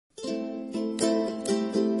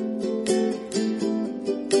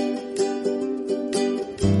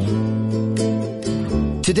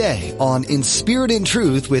Today on In Spirit and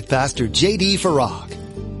Truth with Pastor J.D. Farag.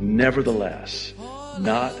 Nevertheless,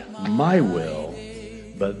 not my will,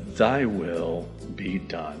 but thy will be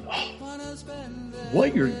done.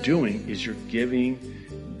 What you're doing is you're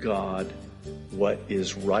giving God what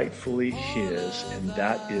is rightfully His, and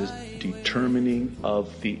that is determining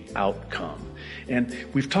of the outcome. And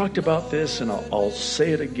we've talked about this, and I'll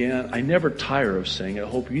say it again. I never tire of saying it. I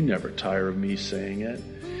hope you never tire of me saying it.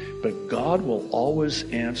 But God will always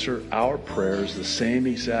answer our prayers the same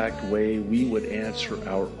exact way we would answer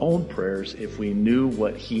our own prayers if we knew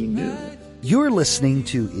what He knew. You're listening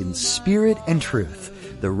to In Spirit and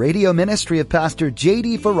Truth, the radio ministry of Pastor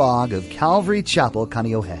J.D. Farag of Calvary Chapel,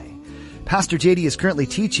 Kaneohe. Pastor J.D. is currently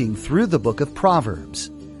teaching through the book of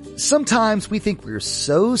Proverbs. Sometimes we think we're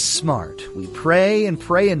so smart. We pray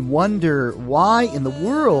and wonder why in the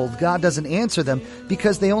world God doesn't answer them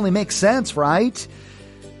because they only make sense, right?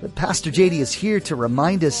 But Pastor J.D. is here to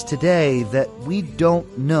remind us today that we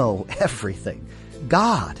don't know everything.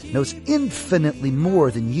 God knows infinitely more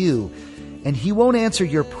than you, and He won't answer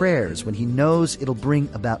your prayers when He knows it'll bring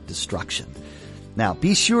about destruction. Now,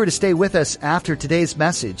 be sure to stay with us after today's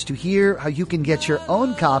message to hear how you can get your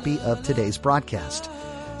own copy of today's broadcast.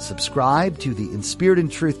 Subscribe to the In Spirit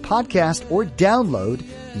and Truth podcast or download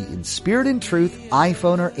the In Spirit and Truth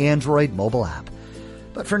iPhone or Android mobile app.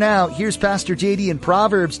 But for now, here's Pastor J.D. in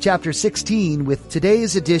Proverbs chapter 16 with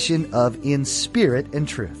today's edition of In Spirit and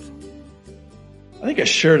Truth. I think I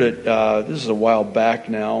shared it, this is a while back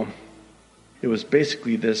now. It was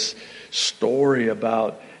basically this story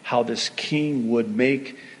about how this king would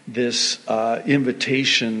make this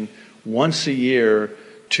invitation once a year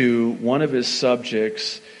to one of his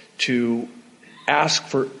subjects to ask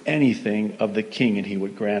for anything of the king, and he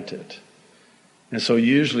would grant it. And so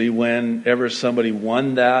usually whenever somebody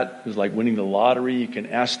won that, it was like winning the lottery. You can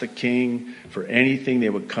ask the king for anything. They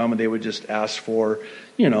would come and they would just ask for,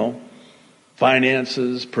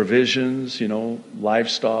 finances, provisions,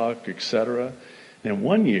 livestock, etc. And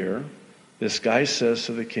one year, this guy says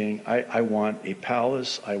to the king, I want a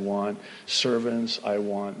palace, I want servants, I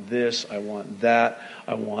want this, I want that,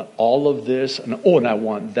 I want all of this, and I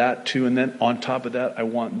want that too, and then on top of that, I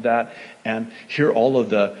want that. And here all of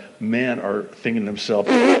the men are thinking to themselves,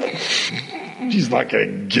 he's not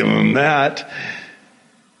going to give him that.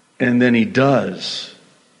 And then he does.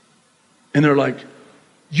 And they're like,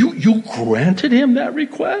 you granted him that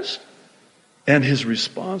request? And his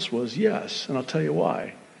response was yes, and I'll tell you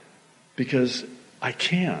why. Because I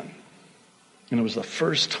can. And it was the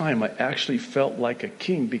first time I actually felt like a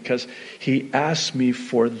king because he asked me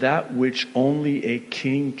for that which only a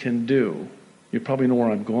king can do. You probably know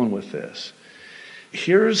where I'm going with this.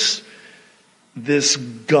 Here's this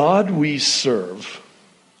God we serve,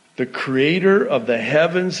 the creator of the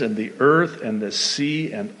heavens and the earth and the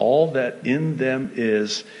sea and all that in them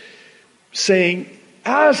is, saying,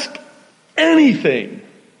 ask anything.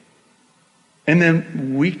 And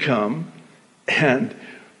then we come and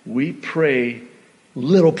we pray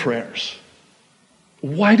little prayers.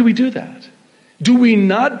 Why do we do that? Do we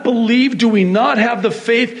not believe, do we not have the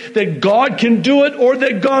faith that God can do it or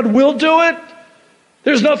that God will do it?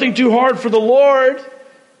 There's nothing too hard for the Lord.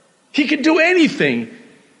 He can do anything.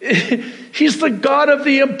 He's the God of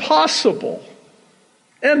the impossible.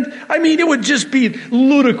 And it would just be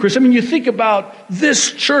ludicrous. You think about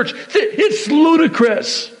this church. It's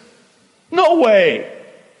ludicrous. No way.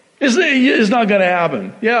 It's not going to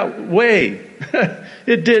happen. Yeah, way.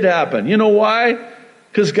 It did happen. You know why?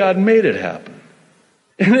 Because God made it happen.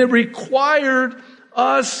 And it required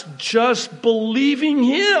us just believing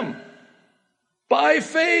Him by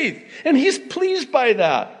faith. And He's pleased by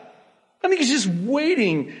that. I think He's just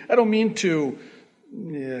waiting. I don't want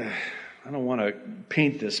to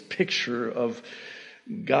paint this picture of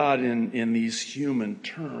God in these human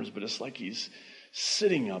terms, but it's like He's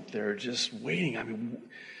sitting up there just waiting.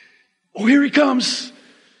 Here He comes.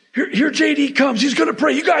 Here JD comes. He's going to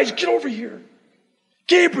pray. You guys, get over here.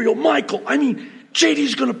 Gabriel, Michael,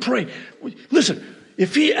 JD's going to pray. Listen,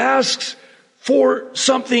 if he asks for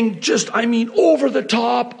something just, over the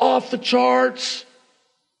top, off the charts,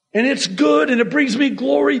 and it's good and it brings me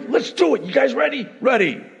glory, let's do it. You guys ready?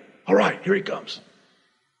 Ready. All right, here he comes.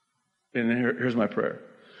 And here's my prayer.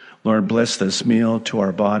 Lord, bless this meal to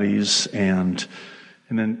our bodies. And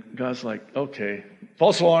then God's like, okay,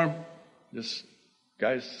 false alarm. Just,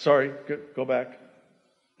 guys, sorry, go back.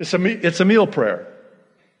 It's a meal prayer.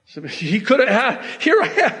 So he could have had, here I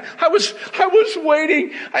am. I was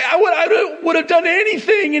waiting. I would have done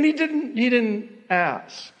anything, and he didn't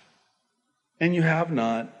ask. And you have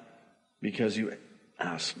not because you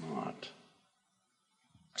ask not.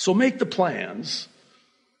 So make the plans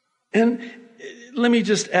And let me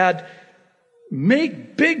just add,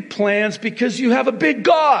 make big plans because you have a big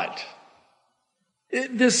God.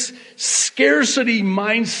 This scarcity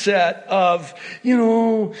mindset of,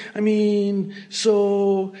 and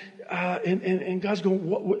God's going,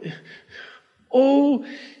 what? Oh,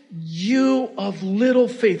 you of little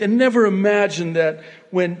faith. And never imagine that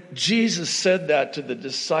when Jesus said that to the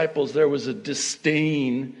disciples, there was a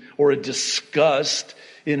disdain or a disgust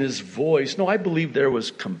in his voice. No, I believe there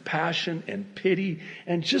was compassion and pity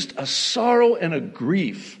and just a sorrow and a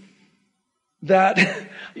grief that,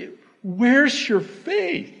 where's your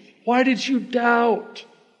faith? Why did you doubt?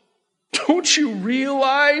 Don't you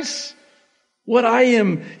realize what I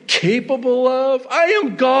am capable of? I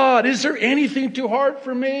am God. Is there anything too hard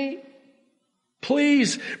for me?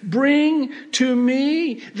 Please bring to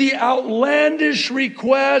me the outlandish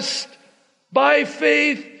request by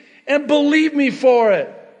faith and believe me for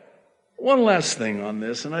it. One last thing on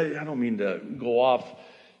this, and I don't mean to go off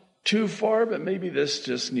too far, but maybe this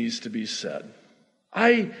just needs to be said.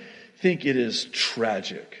 I think it is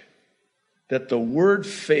tragic that the word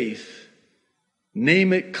faith,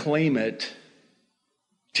 name it, claim it,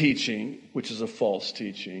 teaching, which is a false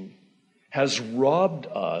teaching, has robbed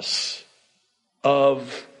us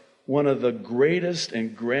of one of the greatest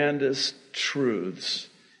and grandest truths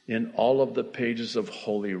in all of the pages of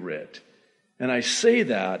Holy Writ. And I say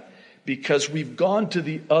that because we've gone to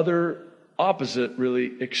the other opposite,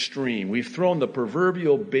 really extreme. We've thrown the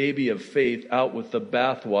proverbial baby of faith out with the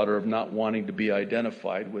bathwater of not wanting to be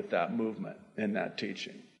identified with that movement and that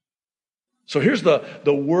teaching. So here's the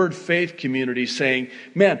word faith community saying,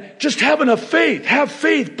 man, just have enough faith. Have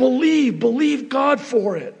faith. Believe God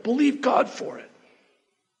for it. Believe God for it.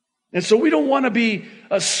 And so we don't want to be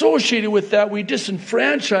associated with that. We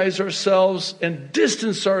disenfranchise ourselves and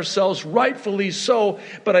distance ourselves, rightfully so.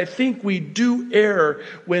 But I think we do err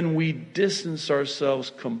when we distance ourselves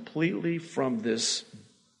completely from this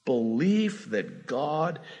belief that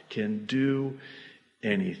God can do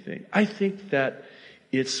anything. I think that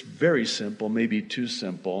it's very simple, maybe too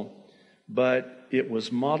simple, but it was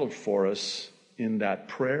modeled for us in that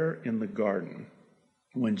prayer in the garden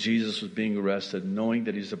when Jesus was being arrested, knowing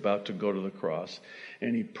that he's about to go to the cross.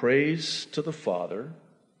 And he prays to the Father.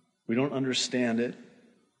 We don't understand it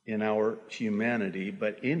in our humanity,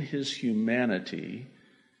 but in his humanity,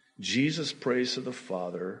 Jesus prays to the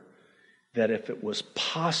Father that if it was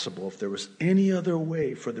possible, if there was any other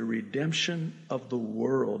way for the redemption of the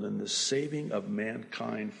world and the saving of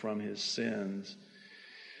mankind from his sins,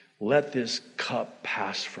 let this cup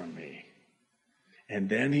pass from me. And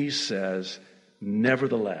then he says,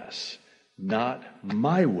 nevertheless, not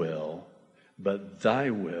my will, but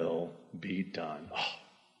thy will be done. Oh,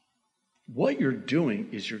 what you're doing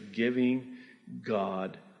is you're giving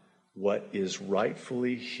God what is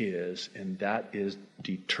rightfully his, and that is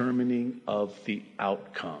determining of the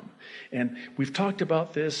outcome. And we've talked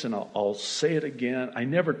about this, and I'll say it again. I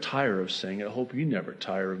never tire of saying it. I hope you never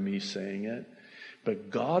tire of me saying it.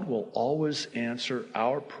 But God will always answer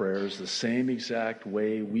our prayers the same exact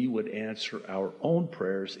way we would answer our own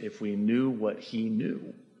prayers if we knew what he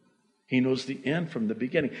knew. He knows the end from the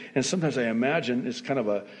beginning. And sometimes I imagine it's kind of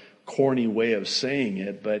a corny way of saying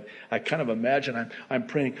it, but I kind of imagine I'm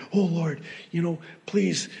praying, oh Lord,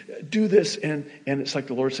 please do this. And it's like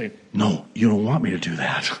the Lord saying, no, you don't want me to do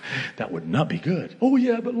that. That would not be good. Oh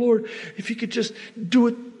yeah, but Lord, if you could just do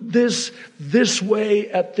it this way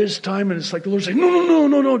at this time. And it's like the Lord saying,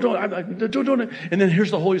 no, don't. And then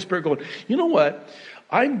here's the Holy Spirit going, you know what?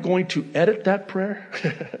 I'm going to edit that prayer.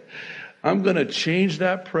 I'm going to change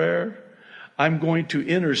that prayer. I'm going to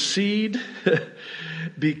intercede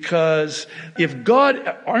because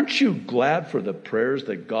aren't you glad for the prayers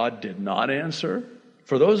that God did not answer?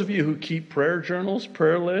 For those of you who keep prayer journals,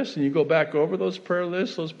 prayer lists, and you go back over those prayer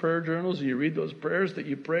lists, those prayer journals, and you read those prayers that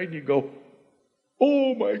you prayed, and you go,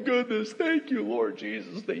 oh my goodness, thank you, Lord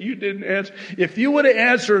Jesus, that you didn't answer. If you would have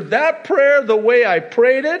answered that prayer the way I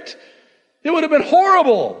prayed it, it would have been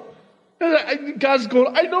horrible. And God's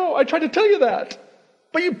going, I know, I tried to tell you that.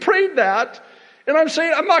 But you prayed that. And I'm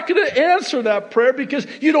saying, I'm not going to answer that prayer because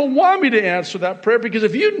you don't want me to answer that prayer, because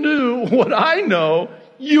if you knew what I know,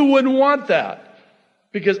 you wouldn't want that.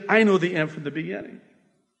 Because I know the end from the beginning.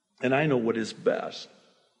 And I know what is best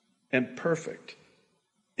and perfect.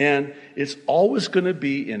 And it's always going to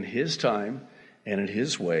be in his time and in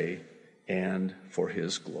his way and for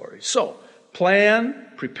his glory. So, plan,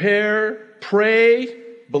 prepare, pray,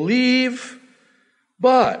 believe,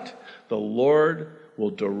 but the Lord will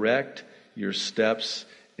direct your steps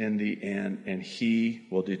in the end, and he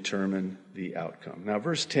will determine the outcome. Now,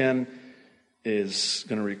 verse 10 is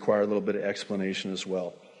going to require a little bit of explanation as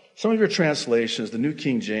well. Some of your translations, the New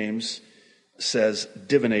King James says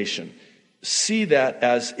divination. See that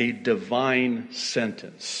as a divine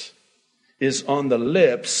sentence. Is on the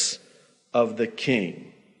lips of the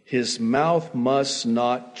king. His mouth must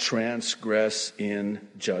not transgress in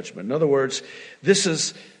judgment. In other words, this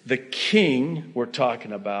is the king we're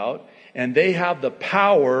talking about, and they have the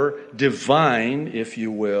power, divine, if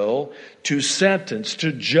you will, to sentence,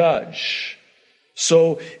 to judge.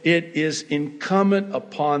 So it is incumbent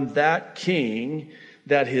upon that king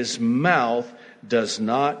that his mouth does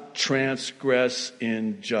not transgress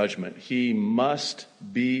in judgment. He must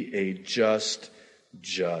be a just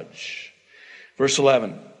judge. Verse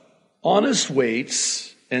 11, honest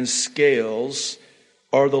weights and scales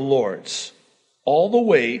are the Lord's. All the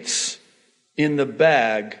weights in the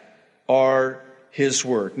bag are his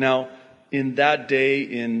work. Now, in that day,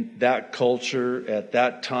 in that culture, at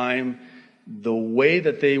that time, the way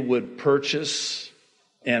that they would purchase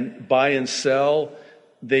and buy and sell,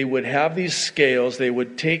 they would have these scales. They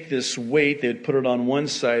would take this weight, they'd put it on one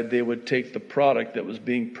side, they would take the product that was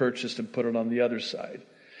being purchased and put it on the other side.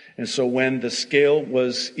 And so when the scale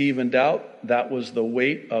was evened out, that was the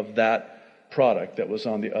weight of that product that was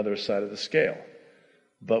on the other side of the scale.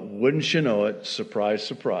 But wouldn't you know it, surprise,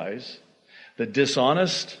 surprise, the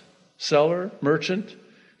dishonest seller, merchant,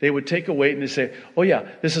 they would take a weight and they say, oh yeah,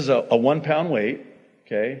 this is a 1 pound weight.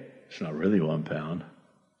 Okay, it's not really 1 pound.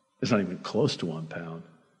 It's not even close to 1 pound.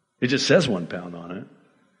 It just says 1 pound on it.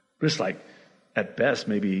 But it's like, at best,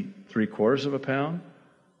 maybe 3/4 of a pound.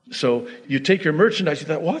 So you take your merchandise, you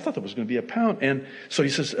thought, well, I thought that was going to be a pound. And so he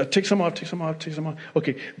says, take some off, take some off, take some off.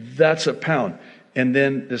 Okay, that's a pound. And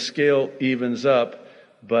then the scale evens up,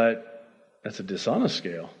 but that's a dishonest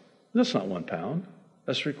scale. That's not 1 pound.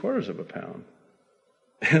 That's 3/4 of a pound.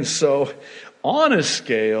 And so honest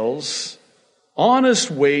scales,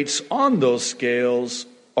 honest weights on those scales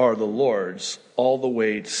are the Lord's. All the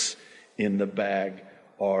weights in the bag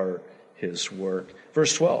are his work.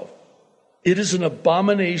 Verse 12. It is an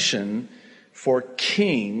abomination for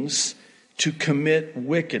kings to commit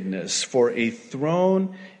wickedness, for a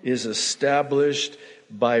throne is established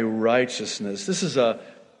by righteousness. This is a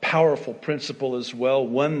powerful principle as well,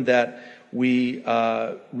 one that we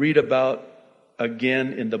read about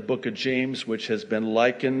again in the book of James, which has been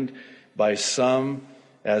likened by some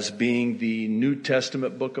as being the New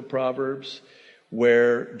Testament book of Proverbs,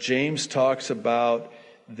 where James talks about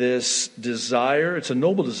this desire, it's a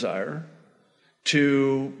noble desire,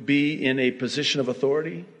 to be in a position of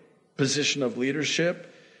authority, position of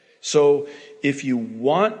leadership. So if you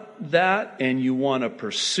want that and you want to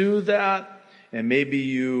pursue that, and maybe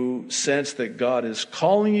you sense that God is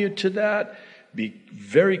calling you to that, be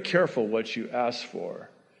very careful what you ask for,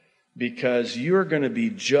 because you're going to be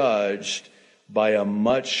judged by a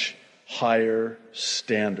much higher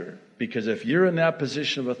standard. Because if you're in that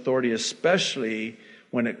position of authority, especially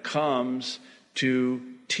when it comes to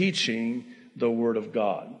teaching the Word of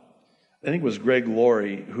God. I think it was Greg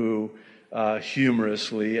Laurie who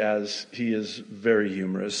humorously, as he is very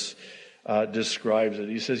humorous, describes it.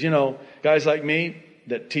 He says, guys like me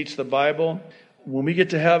that teach the Bible, when we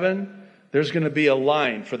get to heaven, there's going to be a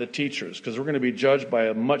line for the teachers because we're going to be judged by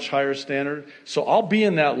a much higher standard. So I'll be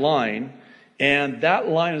in that line, and that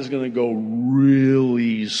line is going to go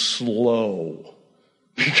really slow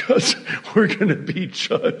because we're going to be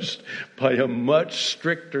judged by a much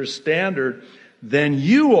stricter standard than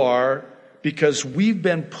you are, because we've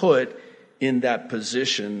been put in that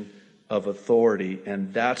position of authority.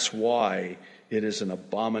 And that's why it is an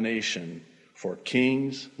abomination for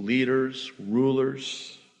kings, leaders,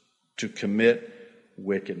 rulers to commit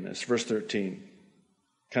wickedness. Verse 13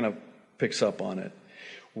 kind of picks up on it.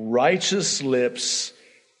 Righteous lips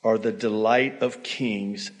are the delight of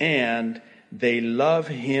kings, and they love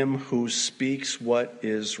him who speaks what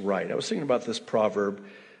is right. I was thinking about this proverb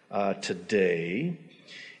today,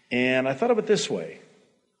 and I thought of it this way.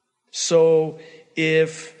 So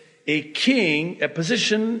if a king, a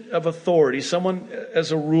position of authority, someone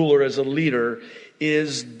as a ruler, as a leader,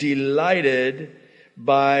 is delighted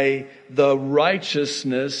by the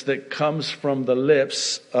righteousness that comes from the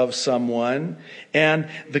lips of someone, and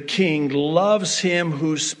the king loves him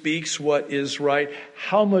who speaks what is right,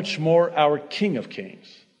 how much more our King of Kings?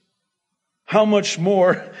 How much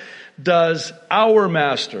more does our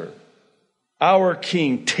Master, our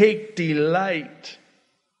King, take delight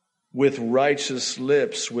with righteous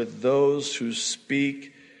lips, with those who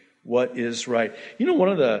speak what is right? One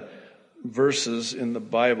of the verses in the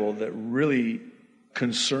Bible that really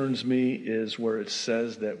concerns me is where it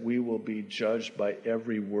says that we will be judged by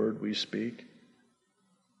every word we speak.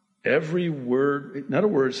 Every word, in other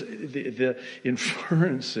words, the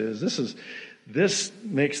inference is, this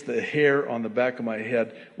makes the hair on the back of my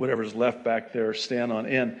head, whatever's left back there, stand on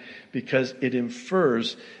end, because it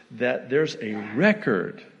infers that there's a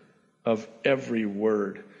record of every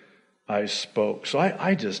word I spoke. So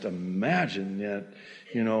I just imagine that,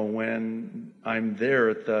 when I'm there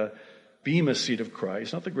at the bema seat of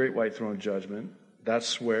Christ, not the great white throne of judgment,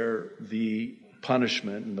 that's where the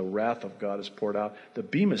punishment and the wrath of God is poured out. The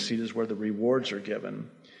bema seat is where the rewards are given.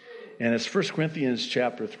 And it's 1 Corinthians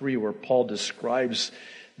chapter 3 where Paul describes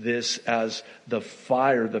this as the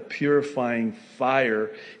fire, the purifying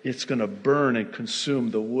fire. It's going to burn and consume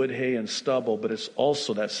the wood, hay, and stubble, but it's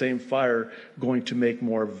also that same fire going to make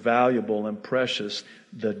more valuable and precious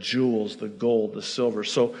the jewels, the gold, the silver.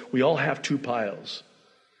 So we all have two piles.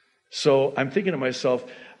 So I'm thinking to myself,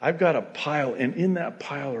 I've got a pile, and in that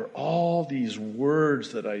pile are all these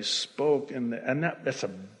words that I spoke, and that's a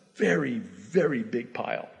very, very big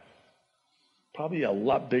pile. Probably a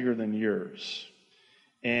lot bigger than yours.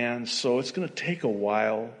 And so it's going to take a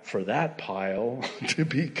while for that pile to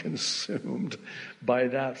be consumed by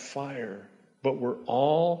that fire. But we're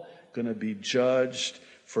all going to be judged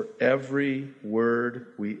for every word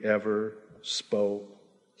we ever spoke.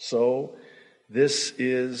 So this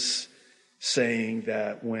is saying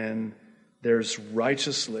that when there's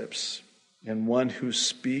righteous lips and one who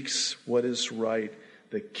speaks what is right,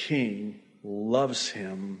 the king loves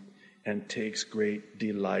him and takes great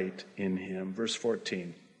delight in him. Verse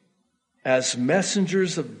 14. As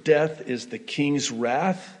messengers of death is the king's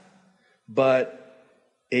wrath, but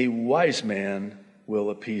a wise man will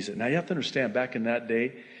appease it. Now you have to understand, back in that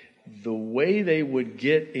day, the way they would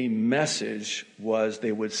get a message was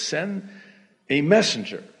they would send a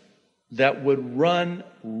messenger that would run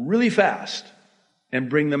really fast and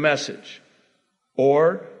bring the message,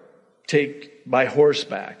 or take by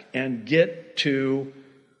horseback and get to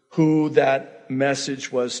who that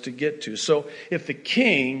message was to get to. So if the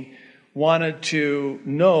king wanted to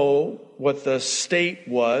know what the state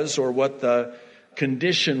was or what the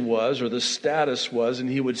condition was or the status was, and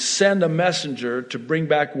he would send a messenger to bring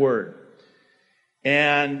back word.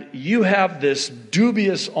 And you have this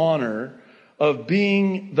dubious honor of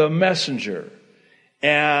being the messenger.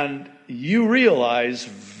 And you realize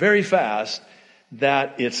very fast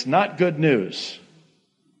that it's not good news.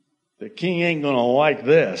 The king ain't going to like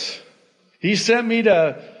this. He sent me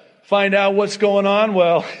to find out what's going on.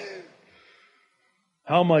 Well,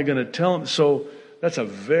 how am I going to tell him? So that's a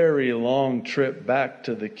very long trip back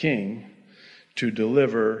to the king to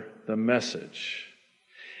deliver the message.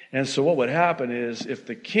 And so what would happen is, if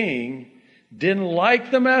the king didn't like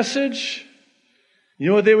the message, you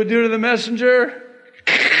know what they would do to the messenger?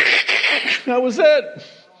 That was it.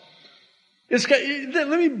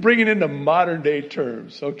 Let me bring it into modern day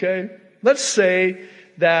terms, okay? Let's say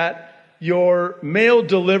that your mail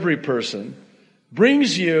delivery person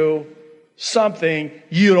brings you something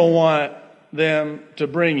you don't want them to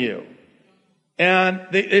bring you. And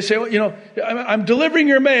they say, well, I'm delivering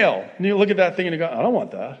your mail. And you look at that thing and you go, I don't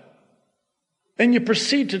want that. And you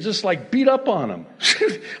proceed to just beat up on them.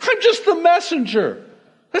 I'm just the messenger.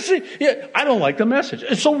 I don't like the message.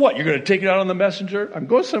 And so what? You're going to take it out on the messenger? I'm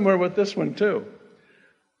going somewhere with this one too.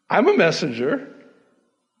 I'm a messenger.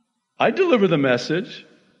 I deliver the message.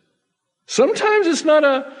 Sometimes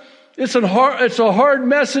it's a hard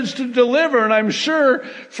message to deliver, and I'm sure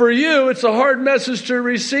for you it's a hard message to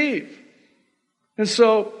receive. And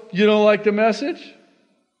so you don't like the message?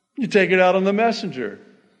 You take it out on the messenger.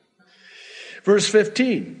 Verse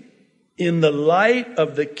 15. In the light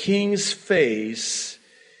of the king's face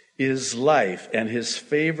is life, and his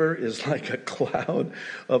favor is like a cloud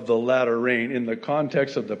of the latter rain. In the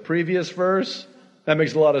context of the previous verse, that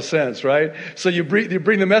makes a lot of sense, right? So you bring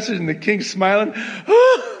the message and the king's smiling.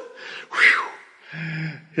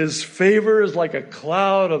 His favor is like a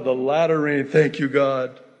cloud of the latter rain. Thank you,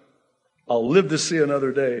 God. I'll live to see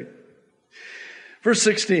another day. Verse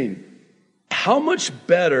 16. How much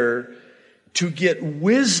better to get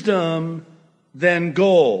wisdom than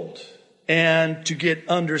gold, and to get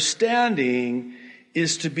understanding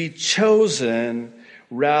is to be chosen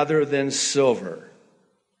rather than silver.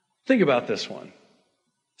 Think about this one.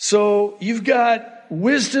 So you've got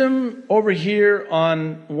wisdom over here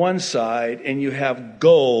on one side, and you have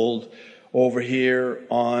gold over here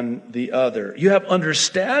on the other. You have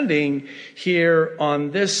understanding here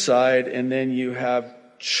on this side, and then you have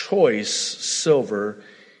choice silver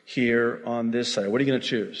here on this side. What are you going to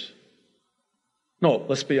choose? No,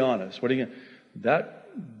 let's be honest. What are you going to...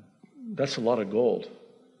 That's a lot of gold.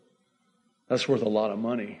 That's worth a lot of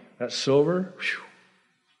money. That silver,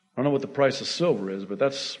 I don't know what the price of silver is, but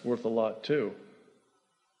that's worth a lot too.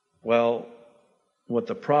 Well, what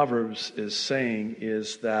the Proverbs is saying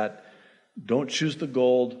is that don't choose the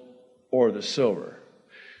gold or the silver.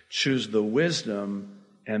 Choose the wisdom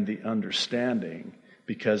and the understanding,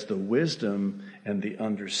 because the wisdom and the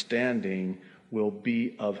understanding will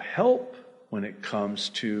be of help when it comes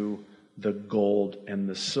to the gold and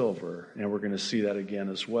the silver. And we're going to see that again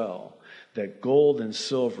as well. That gold and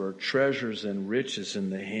silver, treasures and riches in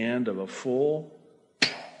the hand of a fool.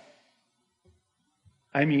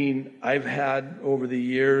 I mean, I've had over the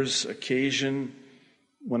years occasion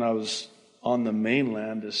when I was on the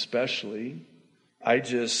mainland especially, I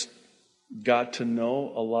just got to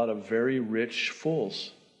know a lot of very rich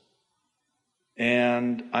fools.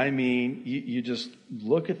 And I mean, you just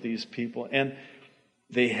look at these people and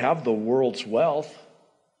they have the world's wealth,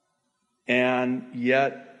 and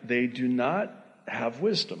yet they do not have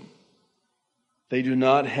wisdom. They do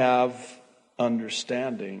not have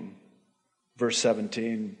understanding. Verse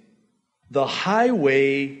 17, the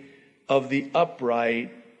highway of the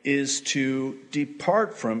upright is to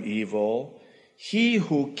depart from evil. He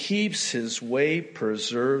who keeps his way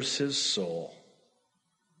preserves his soul.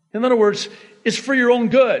 In other words, it's for your own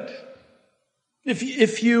good.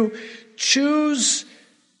 If you choose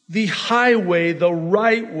the highway, the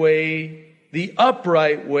right way, the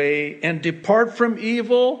upright way, and depart from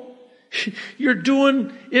evil, you're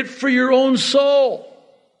doing it for your own soul.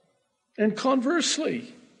 And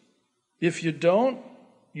conversely, if you don't,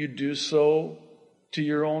 you do so to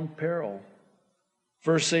your own peril.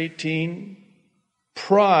 Verse 18,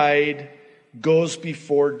 pride goes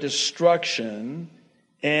before destruction,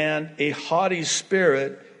 and a haughty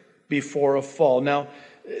spirit before a fall. Now,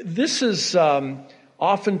 this is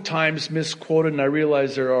oftentimes misquoted, and I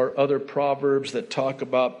realize there are other proverbs that talk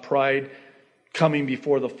about pride coming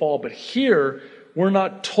before the fall. But here, we're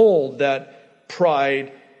not told that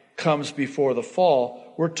pride comes before the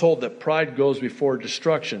fall. We're told that pride goes before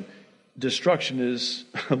destruction. Destruction is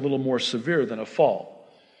a little more severe than a fall.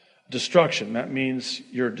 Destruction, that means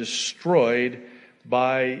you're destroyed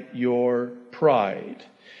by your pride.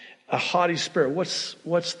 A haughty spirit,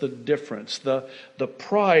 what's the difference? The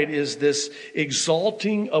pride is this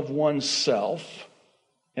exalting of oneself,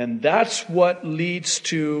 and that's what leads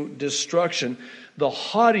to destruction. The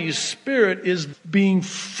haughty spirit is being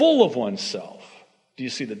full of oneself. Do you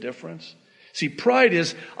see the difference? See, pride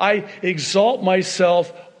is, I exalt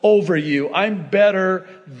myself over you. I'm better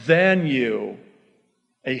than you.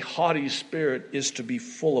 A haughty spirit is to be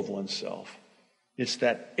full of oneself. It's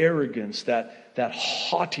that arrogance, that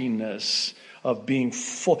haughtiness of being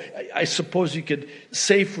full. I suppose you could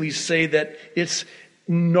safely say that it's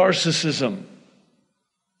narcissism.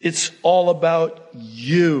 It's all about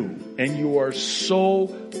you, and you are so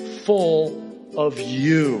full of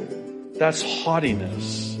you. That's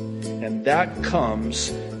haughtiness, and that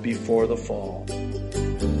comes before the fall.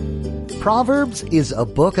 Proverbs is a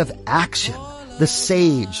book of action. The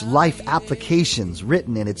sage life applications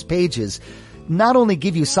written in its pages not only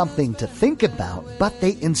give you something to think about, but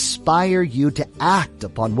they inspire you to act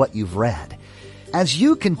upon what you've read. As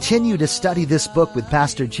you continue to study this book with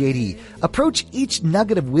Pastor JD, approach each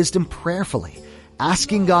nugget of wisdom prayerfully,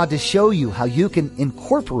 asking God to show you how you can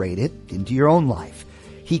incorporate it into your own life.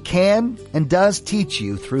 He can and does teach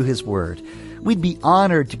you through His Word. We'd be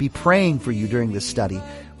honored to be praying for you during this study.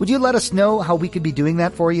 Would you let us know how we could be doing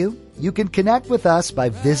that for you? You can connect with us by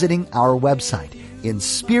visiting our website,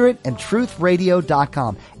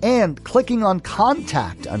 inspiritandtruthradio.com, and clicking on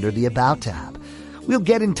Contact under the About tab. We'll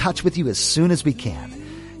get in touch with you as soon as we can.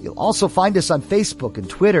 You'll also find us on Facebook and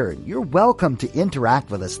Twitter, and you're welcome to interact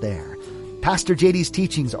with us there. Pastor JD's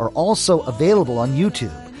teachings are also available on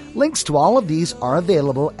YouTube. Links to all of these are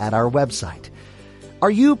available at our website.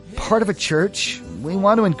 Are you part of a church? We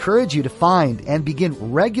want to encourage you to find and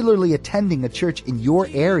begin regularly attending a church in your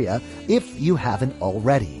area if you haven't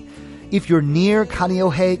already. If you're near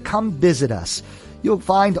Kaneohe, come visit us. You'll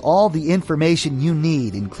find all the information you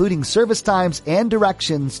need, including service times and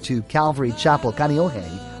directions to Calvary Chapel Kaneohe,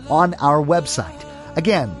 on our website.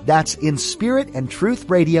 Again, that's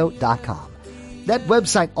inspiritandtruthradio.com. That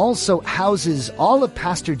website also houses all of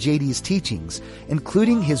Pastor JD's teachings,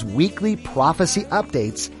 including his weekly prophecy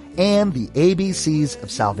updates and the ABCs of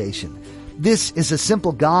salvation. This is a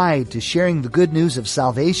simple guide to sharing the good news of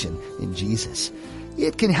salvation in Jesus.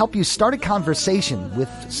 It can help you start a conversation with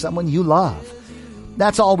someone you love.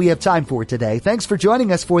 That's all we have time for today. Thanks for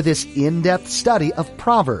joining us for this in-depth study of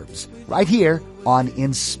Proverbs, right here on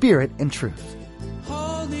In Spirit and Truth.